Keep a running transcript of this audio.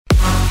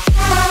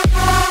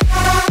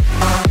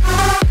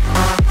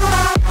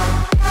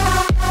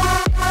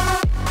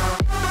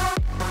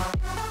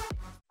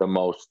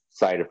most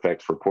side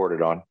effects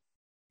reported on.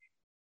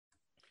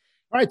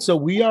 All right, so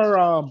we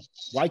are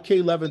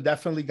YK11.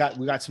 Definitely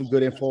we got some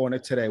good info on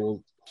it today.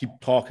 We'll keep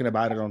talking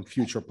about it on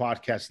future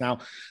podcasts. Now,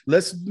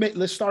 let's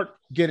start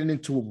getting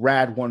into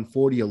Rad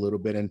 140 a little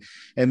bit,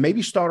 and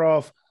maybe start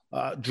off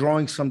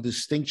drawing some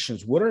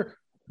distinctions.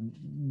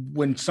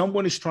 When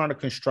someone is trying to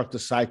construct a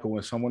cycle,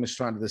 when someone is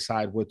trying to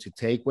decide what to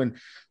take, when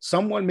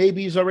someone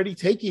maybe is already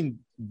taking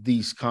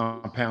these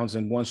compounds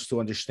and wants to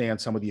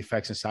understand some of the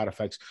effects and side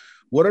effects,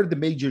 what are the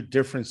major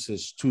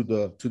differences to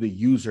the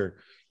user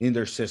in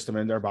their system,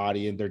 in their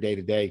body, in their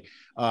day-to-day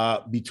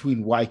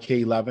between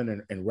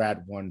YK11 and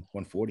Rad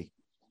 140?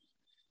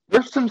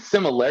 There's some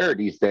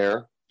similarities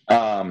there,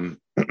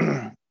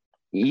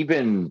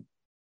 even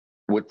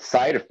with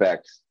side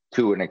effects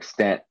to an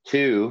extent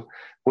too,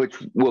 which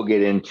we'll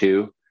get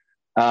into.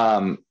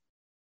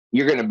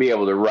 You're going to be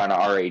able to run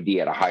RAD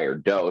at a higher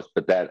dose,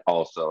 but that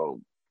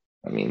also,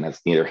 I mean,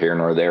 that's neither here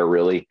nor there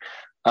really.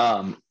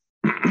 But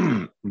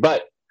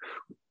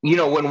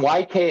when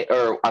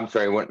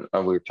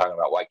when we were talking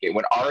about YK,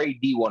 when RAD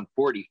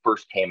 140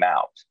 first came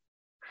out,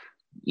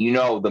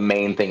 the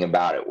main thing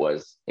about it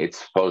was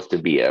it's supposed to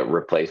be a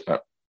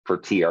replacement for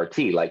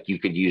TRT. Like you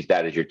could use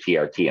that as your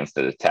TRT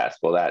instead of test.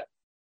 Well, that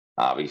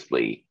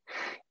obviously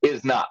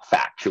is not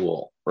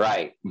factual,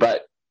 right?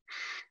 But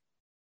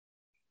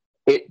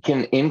it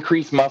can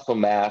increase muscle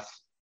mass,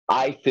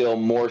 I feel,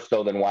 more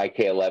so than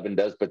YK11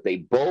 does, but they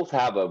both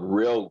have a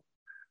real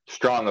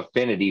strong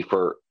affinity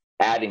for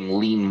adding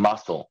lean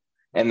muscle.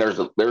 And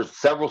there's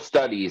several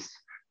studies.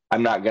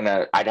 I'd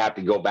have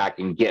to go back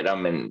and get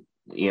them, and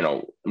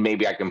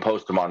maybe I can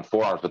post them on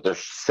forums, but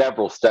there's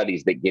several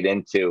studies that get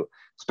into,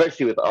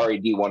 especially with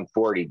RAD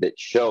 140, that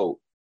show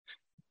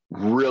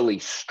really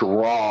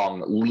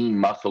strong lean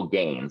muscle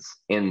gains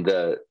in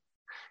a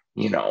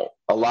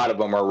lot of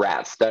them are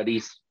rat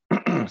studies,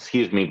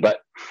 excuse me, but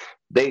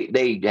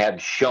they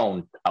have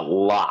shown a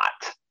lot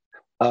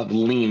of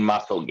lean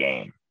muscle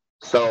gain.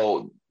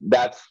 So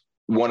that's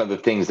one of the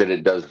things that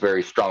it does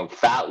very strong.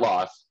 Fat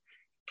loss,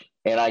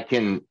 and I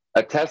can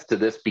attest to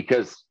this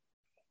because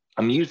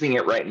I'm using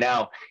it right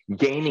now,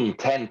 gaining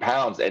 10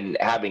 pounds and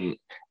having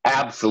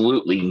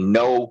absolutely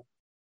no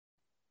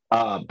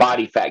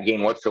body fat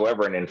gain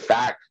whatsoever. And in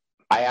fact,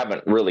 I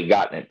haven't really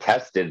gotten it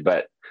tested,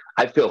 but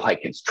I feel like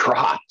it's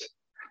dropped.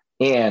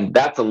 And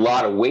that's a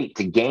lot of weight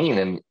to gain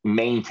and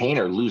maintain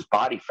or lose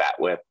body fat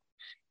with.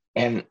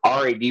 And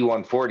RAD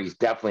 140 is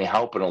definitely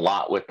helping a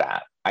lot with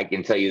that. I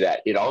can tell you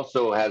that. It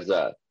also has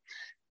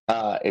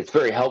it's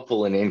very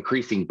helpful in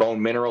increasing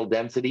bone mineral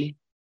density,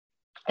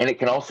 and it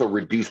can also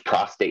reduce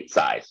prostate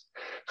size.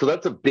 So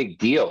that's a big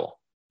deal.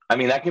 I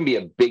mean, that can be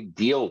a big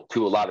deal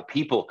to a lot of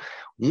people.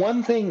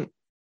 One thing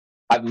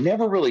I've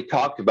never really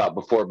talked about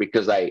before,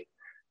 because I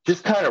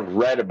just kind of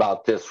read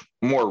about this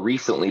more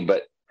recently,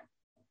 but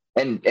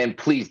and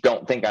please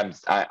don't think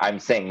I'm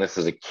saying this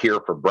is a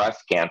cure for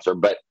breast cancer,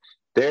 but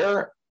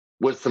there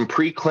was some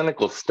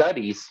preclinical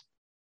studies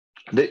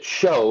that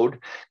showed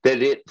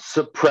that it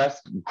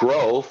suppressed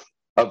growth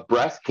of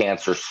breast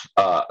cancer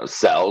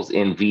cells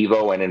in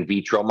vivo and in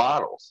vitro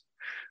models.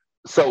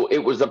 So it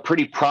was a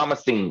pretty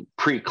promising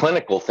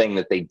preclinical thing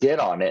that they did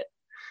on it.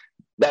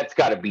 That's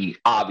got to be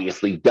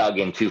obviously dug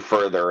into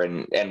further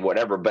and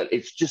whatever, but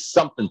it's just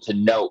something to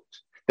note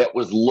that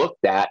was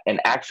looked at and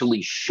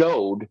actually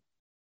showed,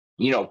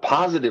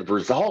 positive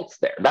results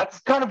there. That's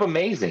kind of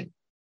amazing.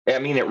 I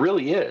mean, it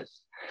really is.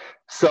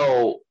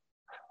 So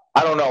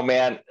I don't know,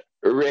 man.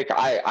 Rick,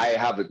 I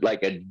have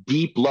like a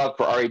deep love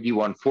for RAD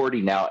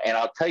 140 now. And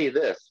I'll tell you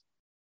this,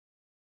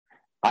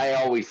 I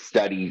always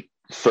study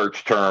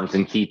search terms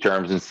and key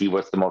terms and see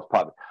what's the most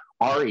popular.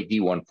 RAD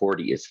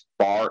 140 is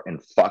far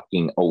and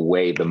fucking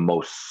away the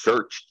most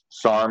searched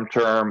SARM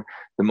term,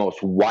 the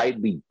most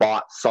widely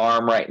bought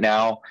SARM right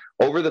now.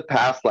 Over the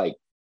past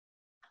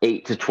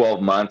 8 to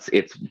 12 months,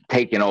 it's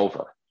taken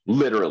over,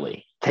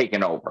 literally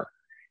taken over,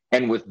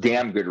 and with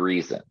damn good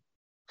reason.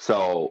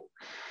 So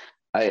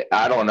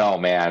I don't know,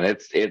 man.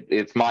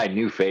 It's my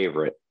new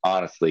favorite,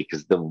 honestly,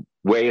 because the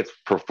way it's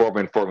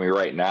performing for me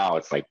right now,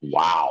 it's like,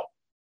 wow.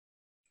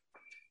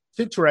 It's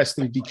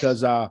interesting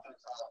because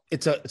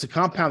it's a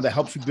compound that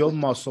helps you build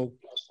muscle,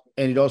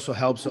 and it also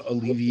helps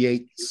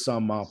alleviate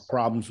some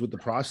problems with the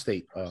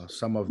prostate,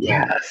 some of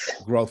the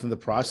growth in the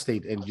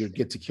prostate, and you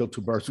get to kill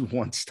two birds with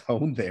one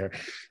stone there,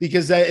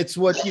 because it's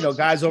what,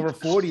 guys over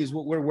 40 is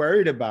what we're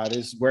worried about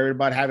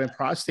having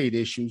prostate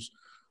issues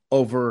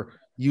over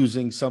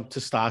using some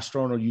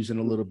testosterone or using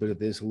a little bit of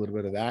this, a little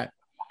bit of that.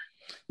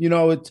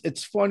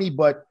 It's funny,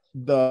 but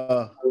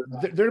there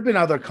have been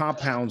other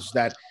compounds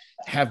that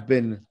have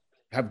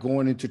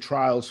gone into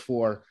trials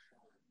for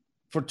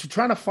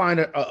trying to find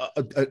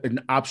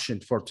an option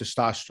for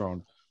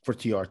testosterone for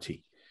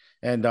TRT.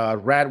 And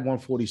Rad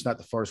 140 is not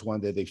the first one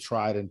that they've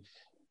tried. And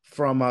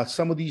from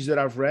some of these that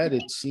I've read,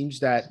 it seems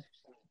that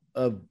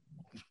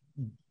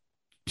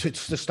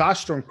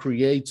testosterone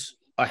creates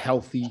a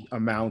healthy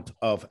amount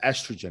of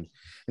estrogen.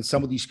 And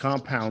some of these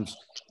compounds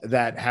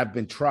that have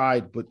been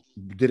tried but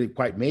didn't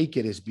quite make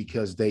it is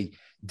because they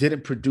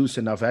didn't produce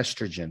enough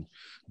estrogen.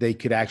 they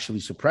could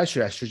actually suppress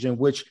your estrogen,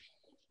 which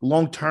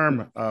long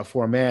term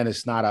for a man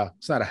is not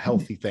a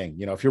healthy thing.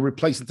 You know, if you're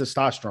replacing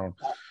testosterone,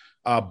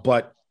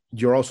 but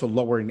you're also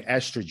lowering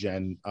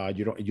estrogen,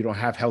 you don't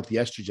have healthy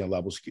estrogen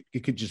levels.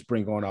 It could just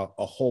bring on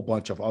a whole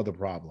bunch of other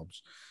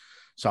problems.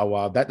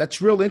 So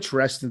that's real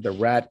interesting. The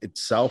rat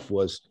itself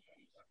was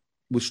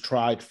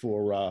tried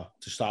for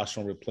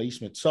testosterone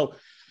replacement. So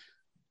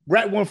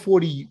rat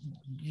 140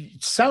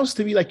 sounds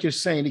to me like you're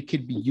saying it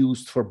could be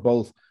used for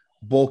both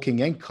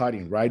bulking and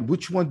cutting, right?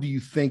 Which one do you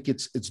think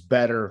it's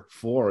better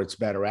for? It's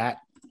better at?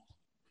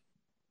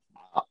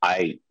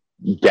 I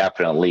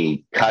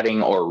definitely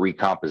cutting or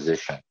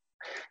recomposition.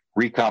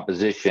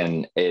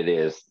 Recomposition, it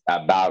is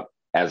about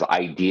as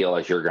ideal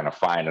as you're going to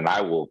find, and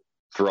I will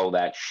throw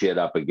that shit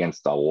up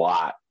against a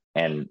lot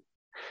and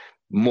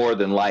more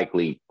than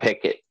likely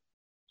pick it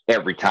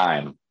every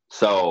time.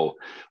 So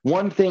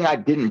one thing I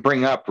didn't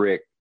bring up,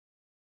 Rick,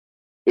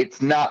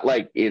 it's not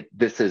like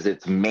this is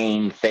its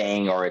main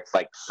thing or it's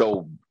like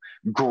so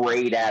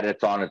great at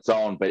it on its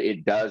own, but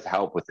it does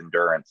help with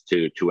endurance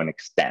to an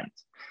extent.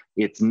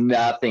 It's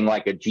nothing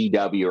like a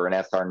GW or an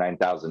SR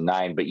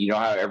 9009, but you know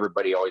how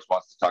everybody always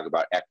wants to talk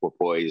about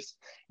equipoise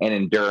and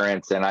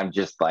endurance, and I'm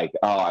just like,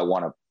 oh, I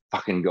want to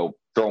fucking go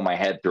throw my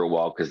head through a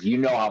wall because you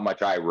know how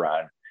much I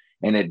run,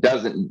 and it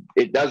doesn't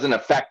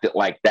affect it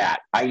like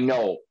that. I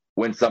know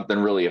when something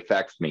really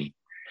affects me.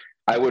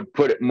 I would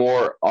put it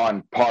more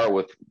on par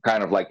with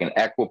kind of like an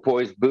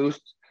equipoise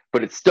boost,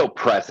 but it's still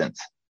present.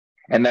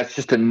 And that's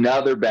just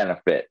another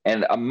benefit.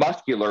 And a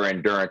muscular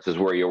endurance is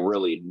where you'll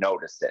really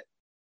notice it.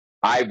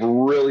 I've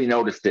really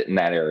noticed it in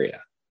that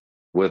area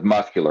with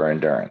muscular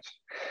endurance.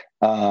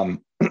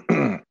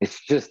 It's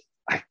just,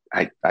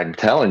 I'm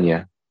telling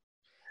you,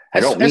 I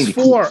don't mean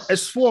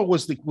S4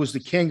 was the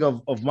king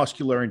of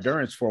muscular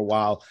endurance for a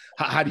while.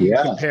 How do you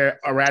compare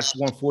a RAT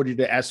 140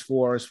 to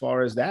S4 as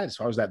far as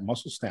that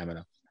muscle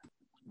stamina?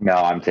 No,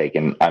 I'm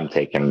taking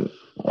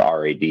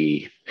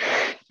RAD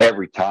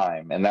every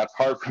time, and that's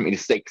hard for me to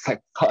say because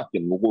I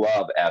fucking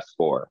love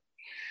S4.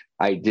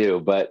 I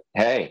do, but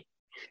hey,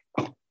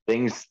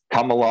 things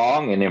come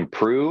along and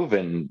improve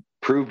and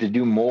prove to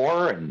do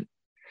more, and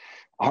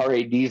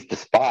RAD's the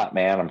spot,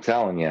 man. I'm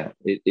telling you,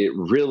 it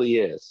really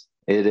is.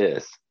 It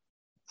is.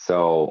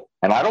 So,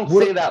 and I don't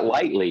say that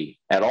lightly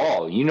at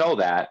all. You know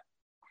that.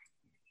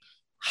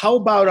 How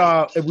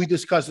about if we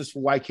discuss this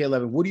for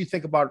YK11? What do you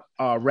think about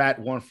RAT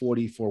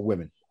 140 for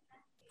women?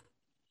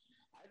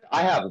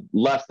 I have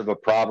less of a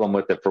problem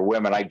with it for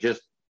women. I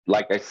just,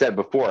 like I said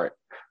before,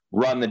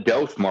 run the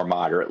dose more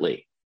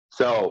moderately.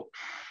 So,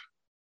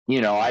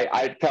 you know,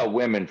 I tell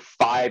women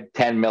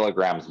 5-10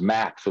 milligrams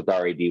max with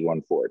RAD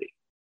 140.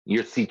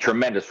 You'll see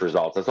tremendous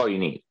results. That's all you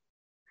need.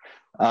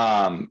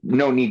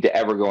 No need to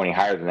ever go any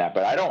higher than that.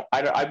 But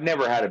I've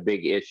never had a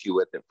big issue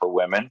with it for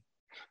women.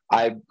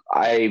 I've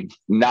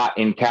not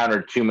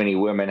encountered too many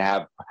women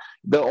have.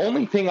 The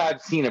only thing I've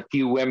seen a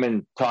few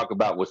women talk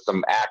about was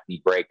some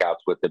acne breakouts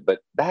with it, but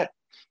that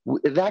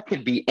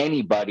could be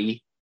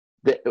anybody.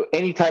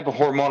 Any type of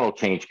hormonal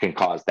change can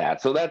cause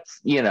that. So that's,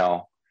 you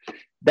know,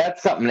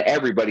 that's something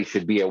everybody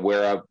should be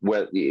aware of,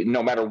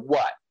 no matter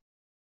what.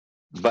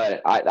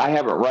 But I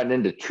haven't run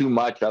into too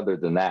much other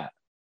than that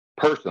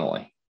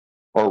personally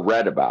or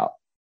read about.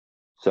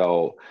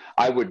 So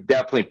I would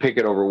definitely pick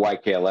it over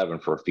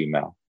YK11 for a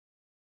female.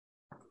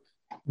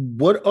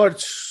 What are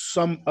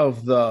some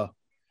of the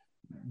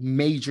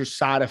major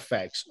side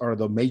effects or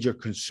the major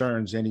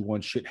concerns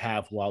anyone should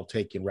have while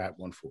taking RAT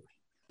 140?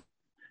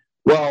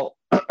 Well,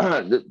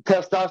 the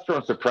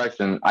testosterone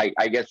suppression,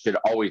 I guess, should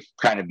always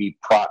kind of be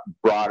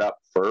brought up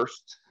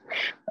first.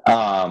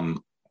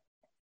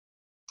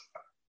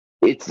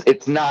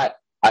 It's not,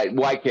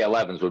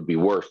 YK11s would be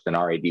worse than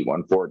RAD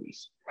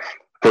 140s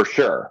for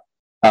sure.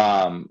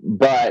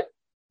 But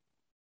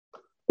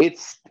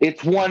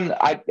it's one,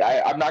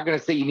 I'm not going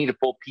to say you need a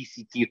full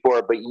PCT for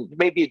it, but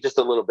maybe just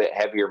a little bit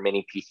heavier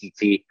mini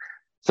PCT.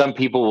 Some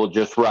people will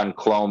just run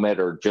Clomid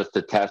or just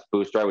a test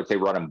booster. I would say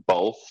run them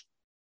both,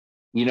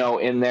 you know,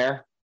 in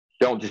there.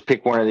 Don't just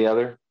pick one or the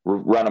other.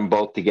 Run them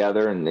both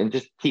together and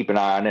just keep an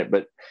eye on it.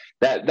 But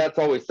that's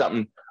always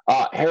something.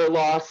 Hair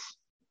loss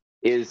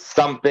is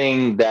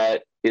something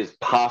that is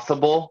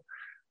possible.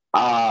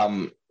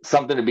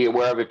 Something to be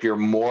aware of if you're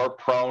more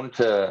prone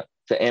to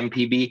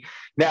MPB.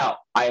 Now,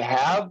 I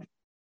have,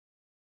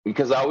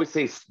 because I always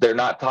say they're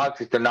not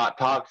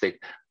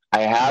toxic,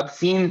 I have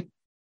seen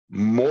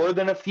more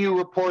than a few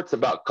reports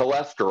about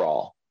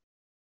cholesterol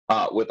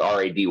with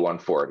RAD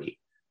 140.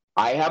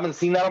 I haven't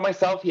seen that on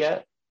myself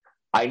yet.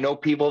 I know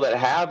people that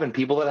have and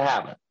people that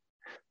haven't,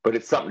 but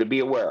it's something to be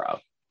aware of.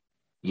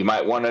 You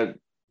might want to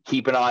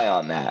keep an eye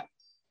on that.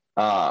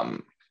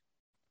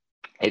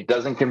 It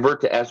doesn't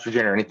convert to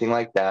estrogen or anything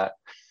like that,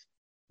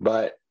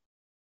 but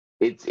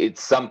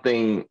it's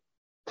something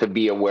to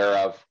be aware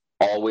of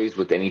always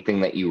with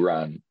anything that you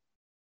run.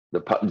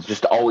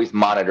 Just always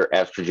monitor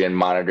estrogen,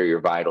 monitor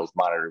your vitals,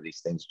 monitor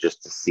these things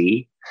just to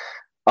see.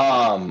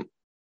 Other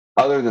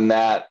than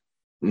that,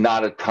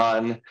 not a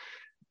ton.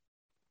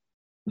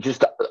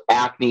 Just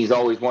acne is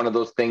always one of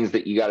those things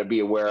that you got to be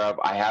aware of.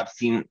 I have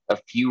seen a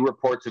few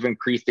reports of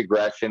increased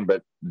aggression,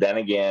 but then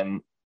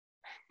again,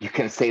 you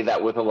can say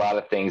that with a lot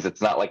of things.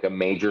 It's not like a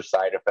major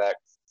side effect.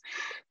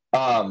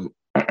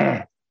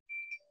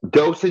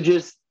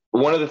 Dosages,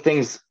 one of the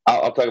things,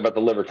 I'll talk about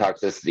the liver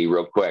toxicity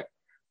real quick.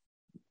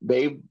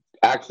 They've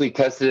actually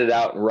tested it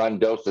out and run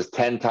doses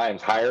 10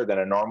 times higher than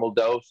a normal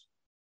dose,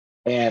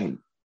 and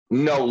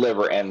no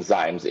liver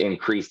enzymes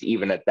increased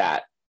even at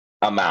that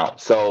amount.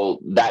 So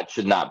that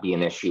should not be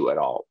an issue at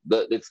all.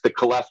 It's the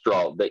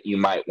cholesterol that you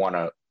might want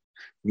to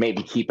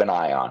maybe keep an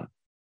eye on.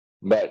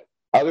 But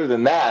other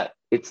than that,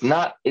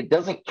 it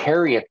doesn't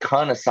carry a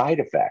ton of side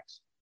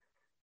effects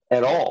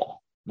at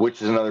all,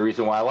 which is another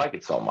reason why I like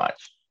it so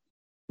much.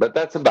 But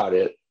that's about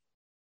it.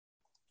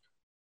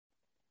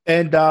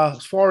 And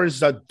as far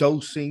as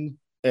dosing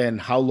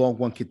and how long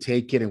one could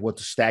take it and what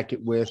to stack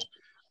it with,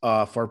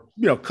 for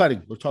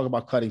cutting, we're talking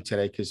about cutting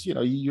today because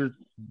you're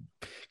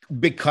a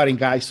big cutting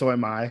guy, so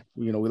am I.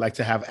 We like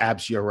to have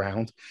abs year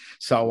round.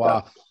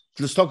 So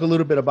let's talk a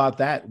little bit about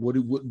that. What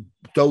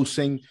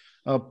dosing,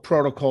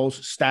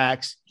 protocols,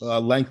 stacks,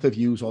 length of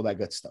use, all that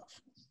good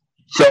stuff.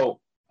 So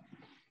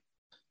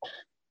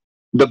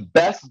the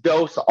best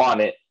dose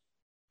on it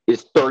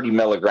is 30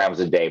 milligrams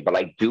a day, but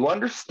I do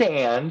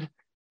understand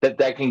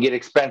that can get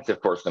expensive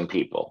for some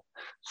people.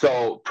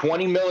 So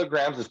 20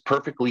 milligrams is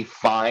perfectly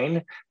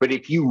fine, but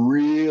if you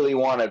really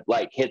want to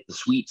like hit the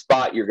sweet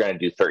spot, you're going to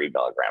do 30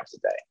 milligrams a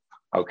day.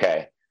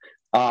 Okay.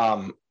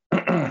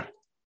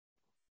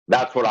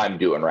 That's what I'm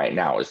doing right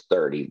now is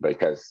 30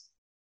 because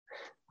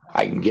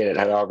I can get it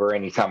however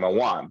anytime I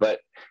want, but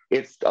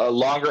it's a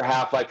longer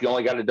half-life. You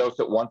only got to dose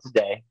it once a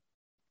day.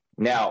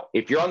 Now,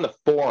 if you're on the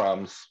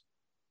forums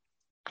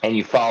and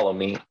you follow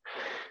me,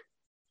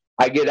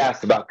 I get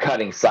asked about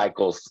cutting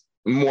cycles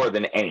more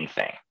than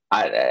anything.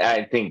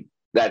 I think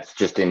that's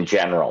just in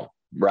general,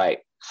 right?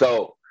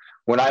 So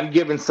when I'm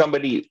giving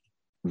somebody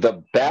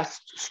the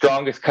best,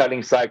 strongest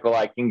cutting cycle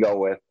I can go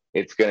with,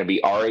 it's going to be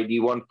RAD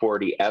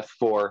 140,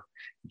 S4,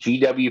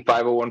 GW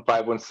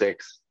 501516,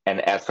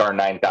 and SR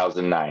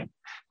 9009.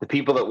 The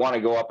people that want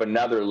to go up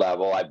another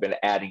level, I've been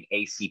adding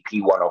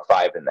ACP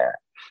 105 in there.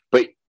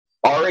 But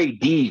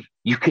RAD,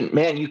 you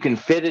can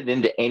fit it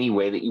into any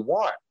way that you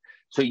want.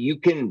 So you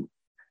can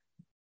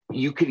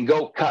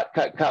go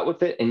cut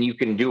with it, and you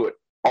can do it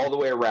all the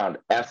way around.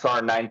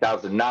 SR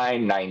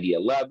 9009,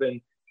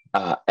 9011,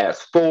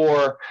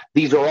 S4.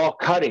 These are all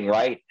cutting,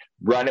 right?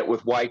 Run it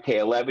with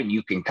YK11,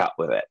 you can cut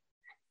with it.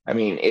 I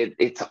mean,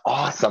 it's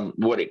awesome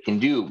what it can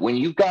do. When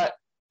you've got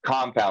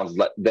compounds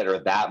that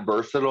are that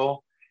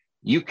versatile,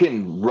 you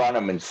can run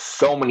them in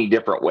so many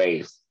different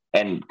ways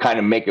and kind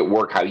of make it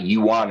work how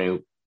you want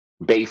to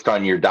based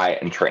on your diet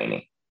and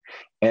training.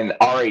 And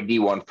RAD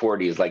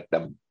 140 is like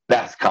the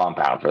best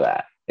compound for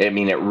that. I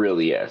mean, it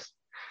really is.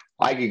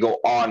 I could go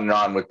on and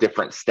on with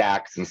different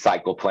stacks and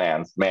cycle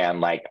plans,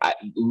 man,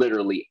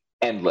 literally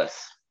endless.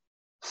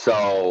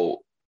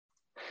 So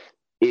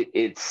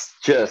it's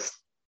just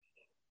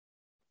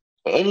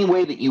any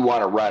way that you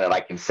want to run it, I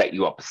can set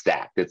you up a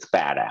stack. It's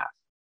badass.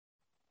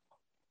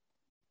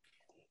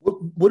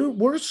 What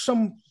are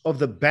some of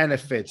the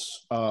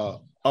benefits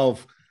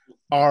of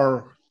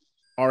our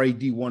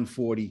RAD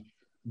 140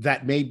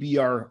 that maybe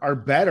are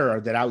better,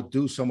 that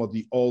outdo some of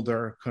the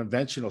older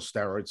conventional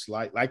steroids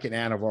like an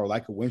Anavar,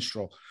 like a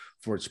Winstrol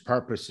for its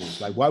purposes?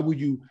 Like, why would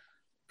you?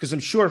 Because I'm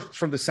sure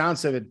from the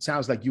sounds of it, it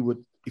sounds like you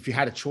would, if you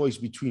had a choice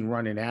between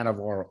running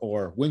Anavar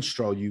or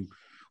Winstrol,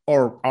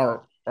 or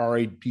our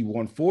RAD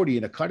 140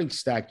 in a cutting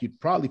stack, you'd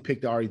probably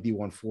pick the RAD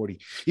 140,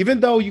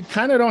 even though you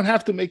kind of don't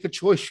have to make a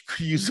choice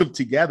to use them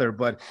together.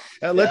 But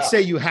let's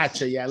say you had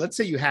to. Yeah, let's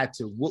say you had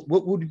to.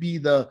 What would be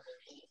the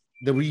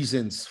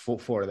reasons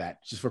for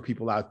that, just for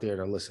people out there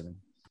that are listening?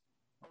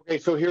 Okay,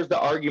 so here's the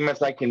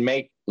arguments I can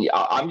make.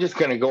 I'm just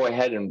going to go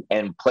ahead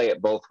and play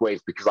it both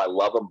ways because I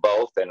love them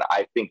both. And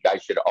I think I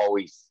should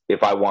always,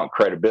 if I want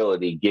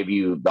credibility, give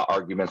you the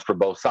arguments for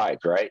both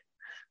sides, right?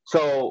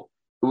 So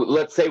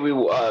let's say we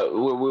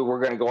were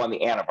going to go on the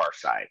Anavar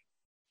side.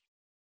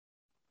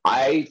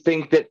 I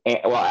think that,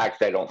 well,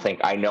 actually, I don't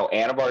think, I know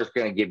Anavar is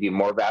going to give you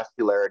more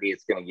vascularity.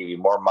 It's going to give you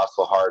more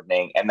muscle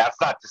hardening. And that's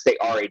not to say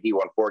RAD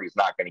 140 is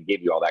not going to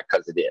give you all that,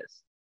 because it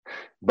is.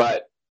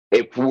 But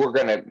if we're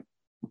going to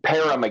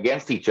pair them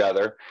against each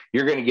other,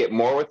 you're going to get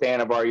more with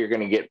Anavar. You're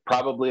going to get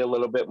probably a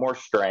little bit more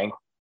strength.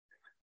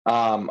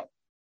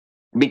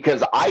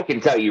 Because I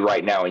can tell you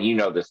right now, and you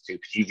know this too,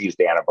 because you've used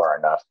Anavar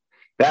enough,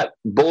 that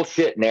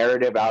bullshit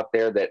narrative out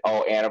there that,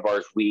 oh,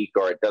 Anavar's weak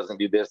or it doesn't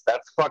do this,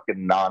 that's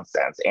fucking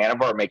nonsense.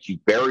 Anavar makes you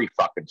very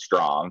fucking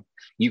strong.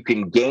 You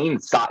can gain,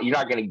 you're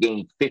not going to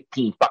gain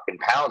 15 fucking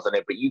pounds on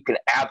it, but you can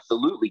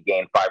absolutely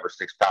gain 5 or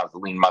 6 pounds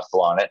of lean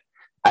muscle on it.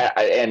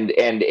 And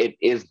it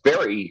is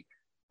very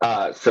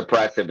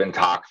suppressive and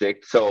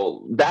toxic.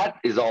 So that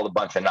is all a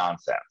bunch of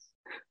nonsense.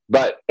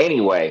 But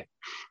anyway,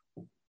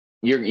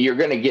 you're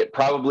going to get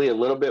probably a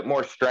little bit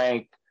more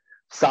strength.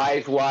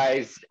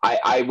 Size-wise,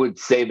 I would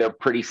say they're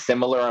pretty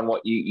similar on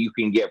what you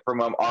can get from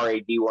them.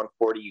 RAD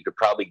 140, you could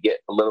probably get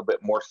a little bit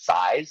more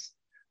size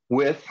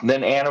with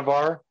than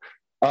Anavar.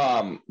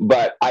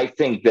 But I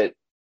think that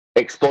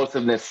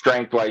explosiveness,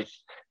 strength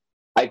wise,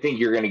 I think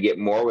you're going to get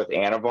more with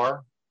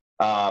Anavar.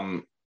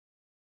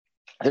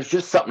 There's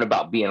just something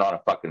about being on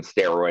a fucking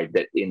steroid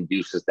that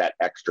induces that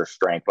extra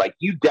strength. Like,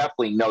 you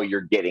definitely know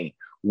you're getting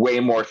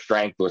way more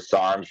strength with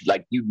SARMs.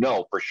 Like, you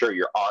know for sure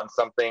you're on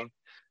something.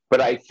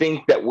 But I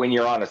think that when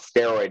you're on a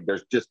steroid,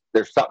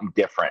 there's something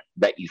different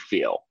that you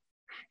feel.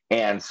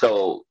 And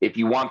so if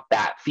you want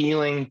that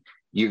feeling,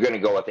 you're going to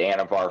go with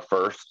Anavar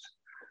first.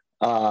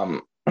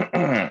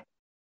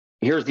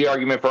 Here's the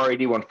argument for RAD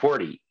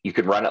 140. You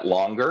could run it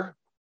longer.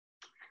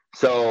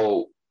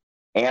 So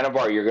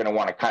Anavar, you're going to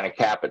want to kind of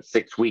cap at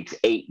 6 weeks,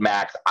 8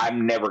 max.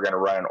 I'm never going to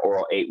run an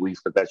oral 8 weeks,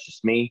 but that's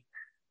just me.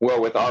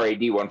 Where with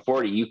RAD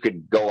 140, you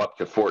could go up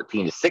to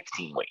 14 to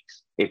 16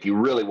 weeks if you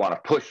really want to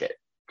push it.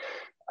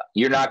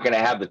 You're not going to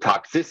have the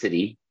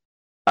toxicity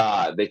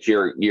that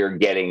you're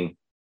getting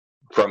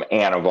from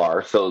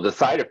Anavar. So the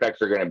side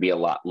effects are going to be a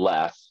lot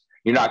less.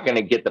 You're not going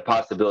to get the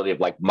possibility of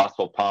like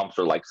muscle pumps,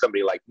 or like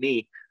somebody like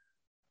me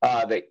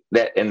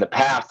that in the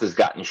past has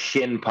gotten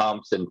shin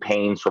pumps and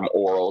pains from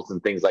orals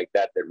and things like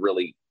that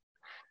really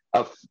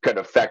could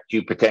affect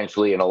you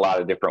potentially in a lot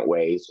of different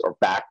ways, or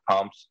back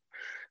pumps.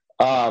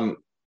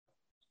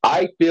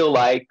 I feel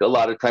like a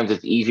lot of times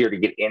it's easier to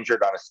get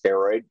injured on a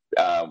steroid.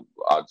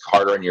 It's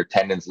harder on your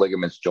tendons,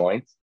 ligaments,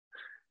 joints,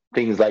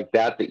 things like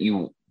that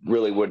you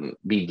really wouldn't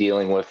be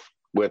dealing with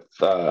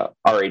RAD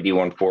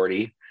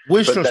 140.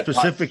 Winstrol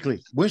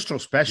specifically, Winstrol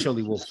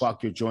especially will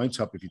fuck your joints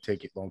up if you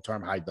take it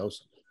long-term, high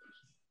dose.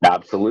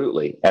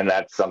 Absolutely. And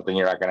that's something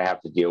you're not going to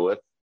have to deal with.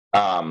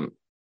 All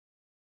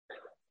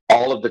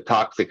of the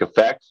toxic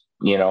effects,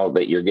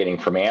 that you're getting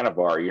from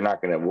Anavar, you're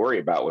not going to worry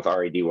about with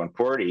RAD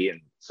 140.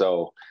 And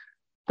so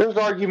there's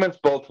arguments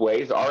both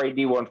ways. RAD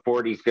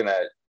 140 is going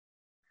to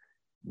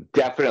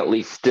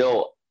definitely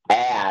still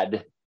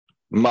add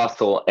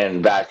muscle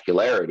and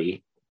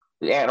vascularity.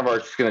 The Anavar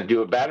is just going to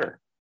do it better.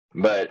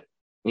 But,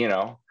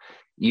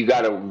 you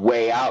got to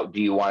weigh out,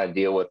 do you want to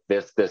deal with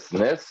this, and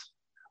this?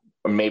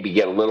 Or maybe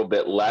get a little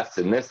bit less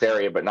in this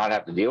area, but not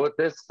have to deal with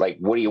this? Like,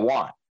 what do you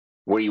want?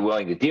 What are you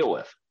willing to deal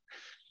with?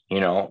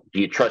 Do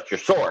you trust your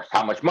source?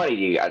 How much money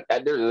do you got?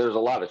 There's a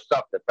lot of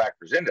stuff that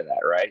factors into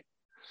that, right?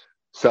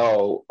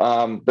 So,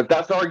 but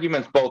that's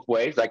arguments both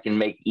ways I can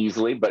make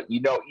easily, but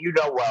you know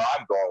where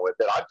I'm going with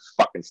it. I just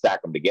fucking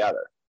stack them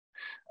together.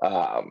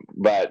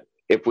 But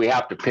if we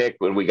have to pick,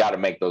 we got to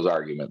make those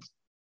arguments.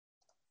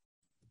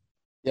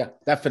 Yeah,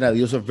 definitely.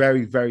 Those are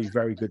very, very,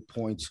 very good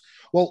points.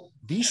 Well,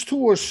 these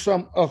two are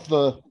some of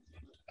the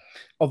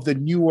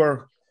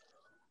newer,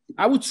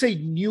 I would say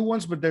new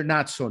ones, but they're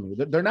not so new.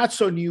 They're not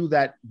so new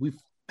that we've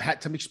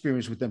had some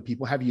experience with them.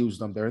 People have used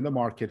them. They're in the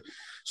market.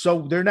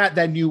 So they're not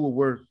that new where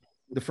we're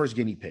the first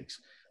guinea pigs.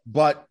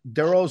 But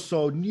they're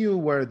also new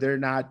where they're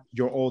not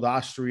your old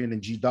Austrian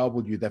and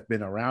GW that've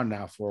been around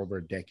now for over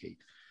a decade.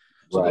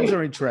 So Those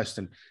are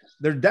interesting.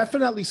 There are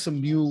definitely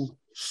some new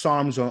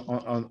SARMs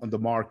on the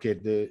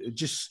market.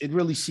 It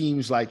really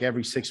seems like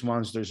every 6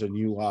 months there's a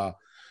new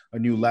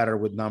letter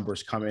with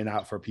numbers coming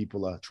out for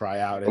people to try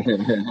out. And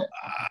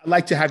I'd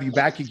like to have you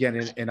back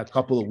again in a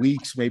couple of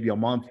weeks, maybe a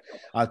month,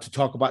 to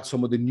talk about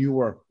some of the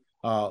newer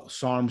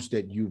SARMs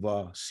that you've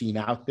seen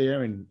out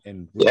there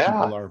and what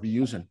people are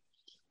using.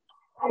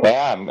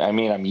 Yeah, I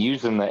mean, I'm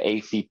using the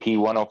ACP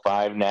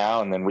 105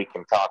 now, and then we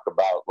can talk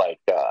about like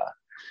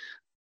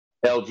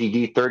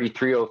LGD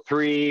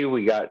 3303.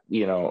 We got,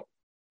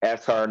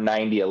 SR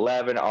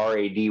 9011,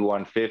 RAD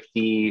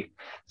 150,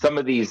 some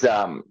of these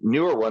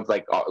newer ones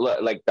like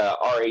the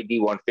RAD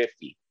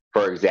 150,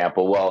 for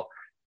example. Well,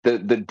 the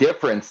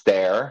difference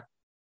there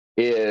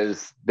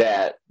is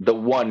that the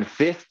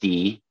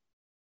 150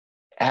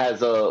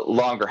 has a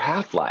longer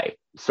half-life.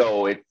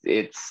 So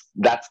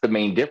that's the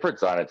main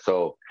difference on it.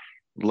 So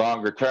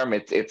longer term,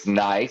 it's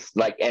nice.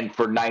 Like, and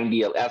for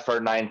SR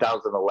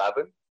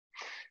 9011,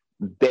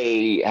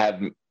 they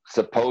have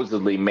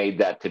supposedly made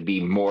that to be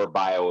more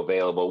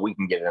bioavailable. We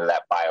can get into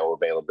that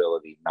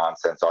bioavailability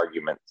nonsense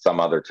argument some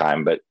other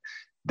time, but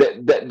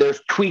there's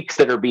tweaks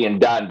that are being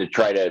done to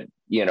try to,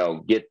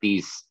 get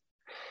these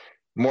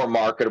more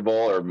marketable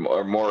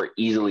or more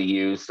easily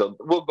used. So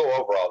we'll go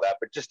over all that,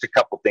 but just a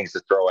couple things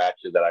to throw at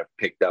you that I've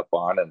picked up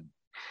on and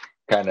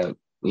kind of,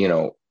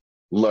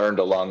 learned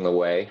along the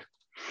way.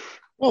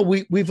 Well,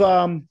 we've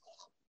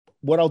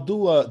what I'll do,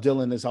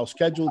 Dylan, is I'll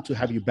schedule to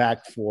have you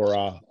back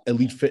for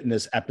Elite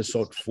Fitness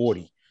episode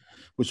 40,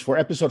 which for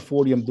episode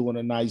 40, I'm doing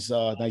a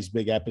nice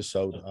big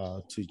episode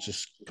to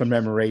just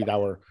commemorate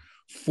our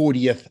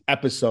 40th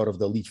episode of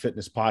the Elite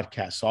Fitness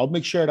podcast. So I'll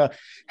make sure to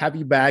have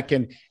you back.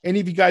 And any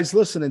of you guys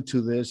listening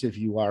to this, if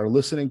you are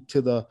listening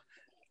to the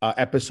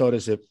episode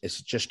as it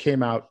just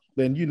came out,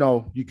 then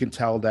you can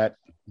tell that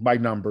by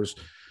numbers,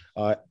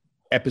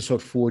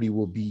 episode 40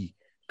 will be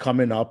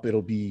coming up.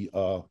 It'll be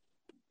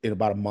in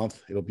about a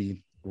month. It'll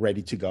be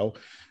ready to go.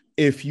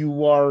 If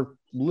you are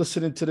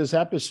listening to this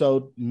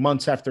episode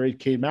months after it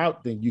came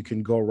out, then you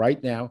can go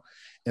right now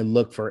and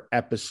look for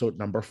episode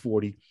number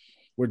 40,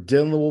 where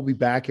Dylan will be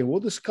back and we'll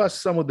discuss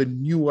some of the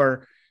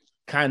newer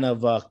kind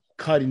of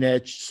cutting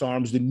edge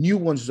SARMs, the new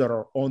ones that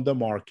are on the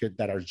market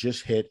that are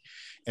just hit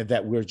and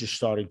that we're just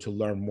starting to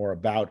learn more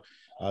about.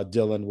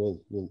 Dylan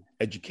will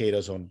educate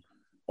us on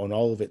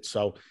all of it.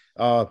 So,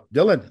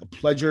 Dylan, a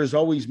pleasure as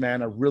always,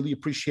 man. I really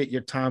appreciate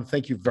your time.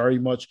 Thank you very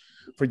much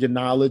for your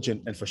knowledge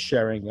and for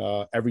sharing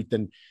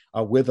everything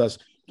with us.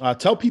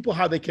 Tell people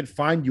how they can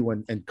find you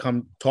and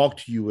come talk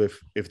to you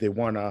if they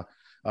want to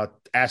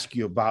ask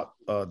you about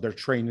their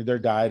training, their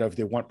diet, or if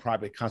they want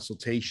private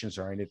consultations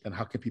or anything.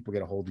 How can people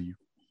get a hold of you?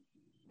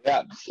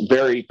 Yeah, it's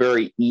very,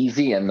 very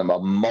easy in a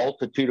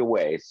multitude of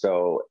ways.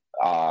 So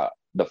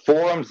the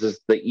forums is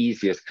the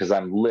easiest because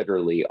I'm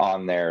literally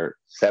on there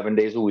 7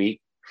 days a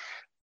week.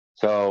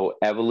 So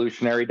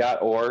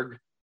evolutionary.org,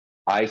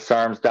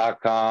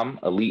 isarms.com,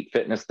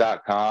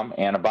 elitefitness.com,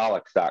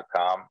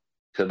 anabolics.com.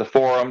 To the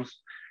forums,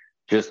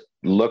 just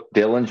look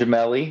Dylan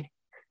Gemelli.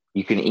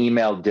 You can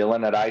email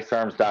Dylan at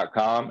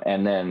isarms.com,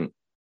 and then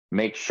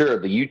make sure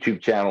the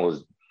YouTube channel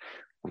is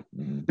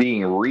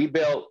being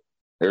rebuilt.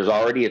 There's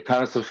already a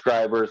ton of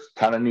subscribers,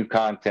 ton of new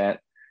content.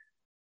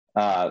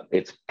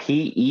 It's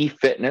PE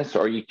Fitness,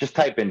 or you just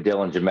type in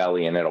Dylan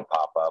Gemelli and it'll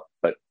pop up.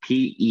 But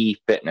PE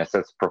Fitness,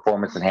 that's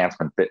Performance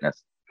Enhancement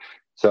Fitness.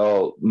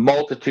 So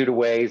multitude of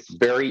ways,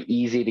 very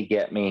easy to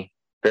get me,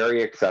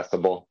 very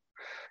accessible.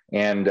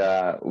 And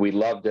we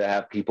love to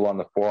have people on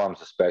the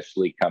forums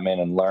especially come in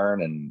and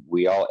learn, and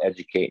we all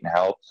educate and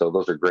help. So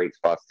those are great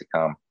spots to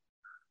come.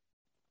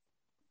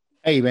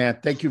 Hey, man,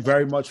 thank you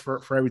very much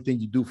for everything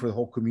you do for the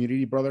whole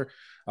community, brother.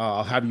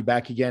 I'll have you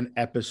back again,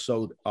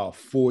 episode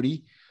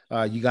 40.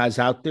 You guys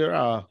out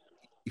there,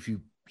 if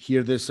you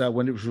hear this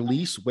when it was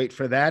released, wait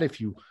for that.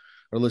 If you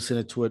are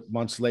listening to it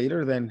months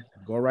later, then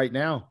go right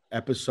now,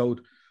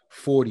 episode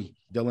 40.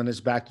 Dylan is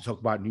back to talk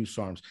about new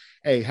SARMs.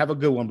 Hey, have a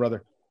good one,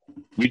 brother.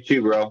 You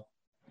too, bro.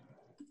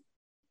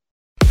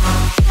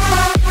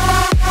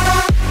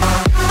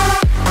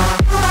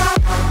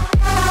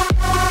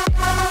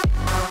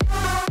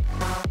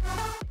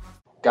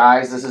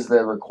 Guys, this is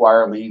the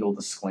required legal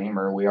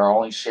disclaimer. We are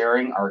only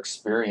sharing our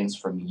experience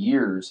from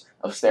years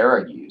of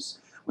steroid use.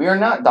 We are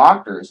not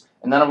doctors,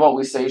 and none of what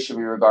we say should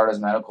be regarded as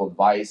medical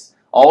advice.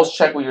 Always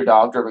check with your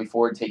doctor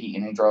before taking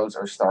any drugs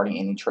or starting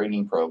any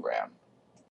training program.